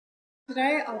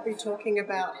Today I'll be talking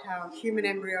about how human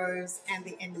embryos and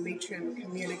the endometrium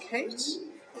communicate,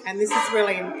 and this is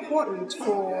really important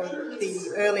for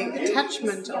the early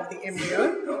attachment of the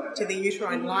embryo to the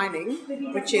uterine lining,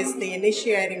 which is the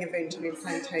initiating event of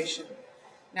implantation.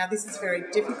 Now this is very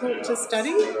difficult to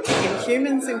study, in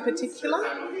humans in particular,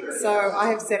 so I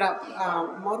have set up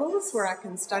models where I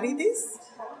can study this,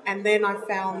 and then I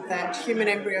found that human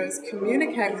embryos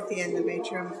communicate with the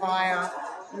endometrium via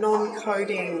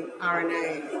non-coding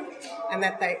RNA, and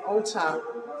that they alter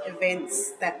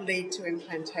events that lead to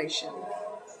implantation.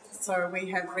 So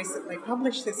we have recently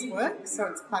published this work, so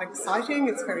it's quite exciting,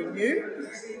 it's very new,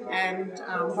 and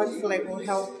hopefully it will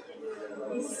help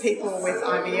people with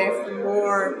IVF the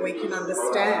more we can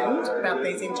understand about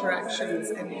these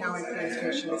interactions and how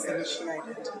implantation is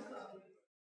initiated.